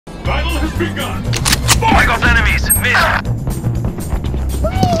Battle has begun. I got enemies. Missed.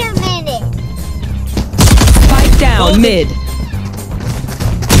 Wait a minute. Spike down mid.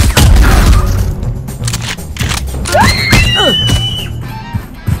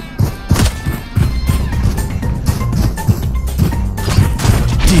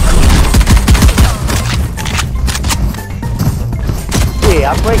 Hey,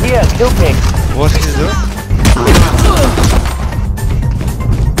 I'm right here. Kill me. What is it?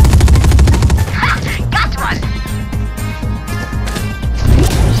 Got one.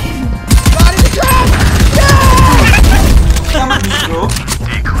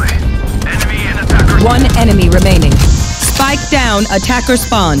 Decoy. Enemy and attacker. One enemy remaining. Spike down, attacker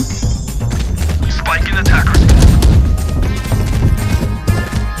spawn. Spike in attacker.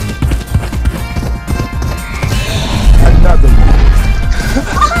 Another one.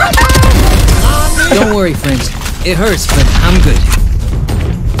 Don't worry, friends. It hurts, but I'm good.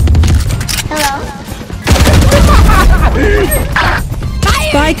 Hello.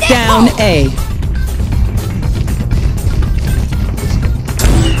 Spike down A.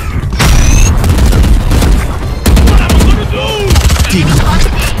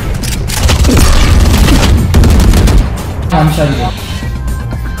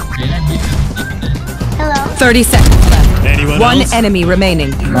 Hello. 30 seconds left. Anyone One else? enemy remaining.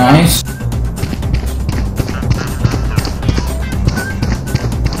 Nice.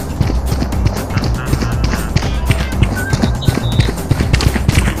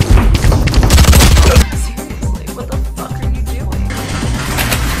 Seriously, what the fuck are you doing?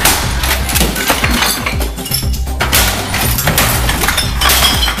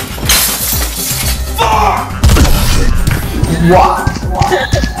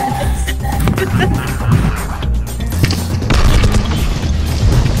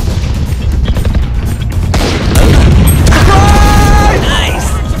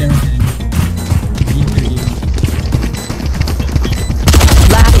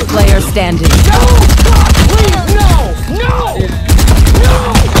 Last player standing.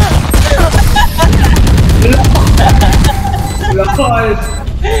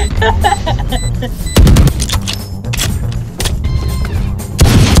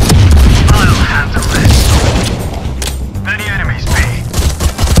 I'll handle this. Many enemies, B.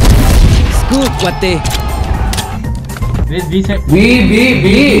 Scoop, what they? Where's B set? B.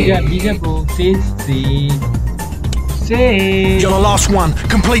 Bija bro. Sage. You're the last one.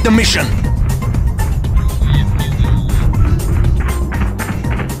 Complete the mission.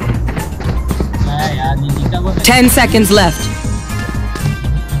 हाँ यार ये जीता वो 10 seconds left.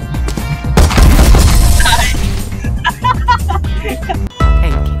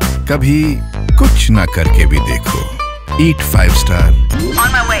 कभी कुछ ना करके भी देखो. Eat 5 star.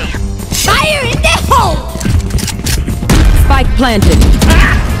 On my way. Fire in the hole. Spike planted.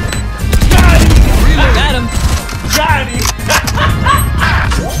 Got him.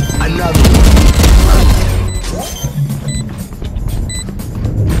 Another one.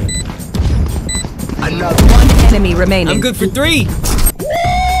 Another one. One enemy remaining. I'm good for 3.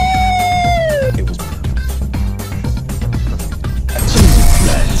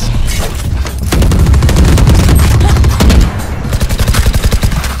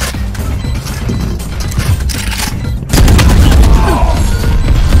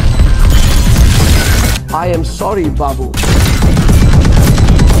 I am sorry, Babu.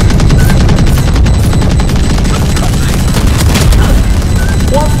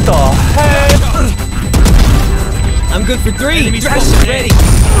 What the heck? I'm good for 3. Dress ready.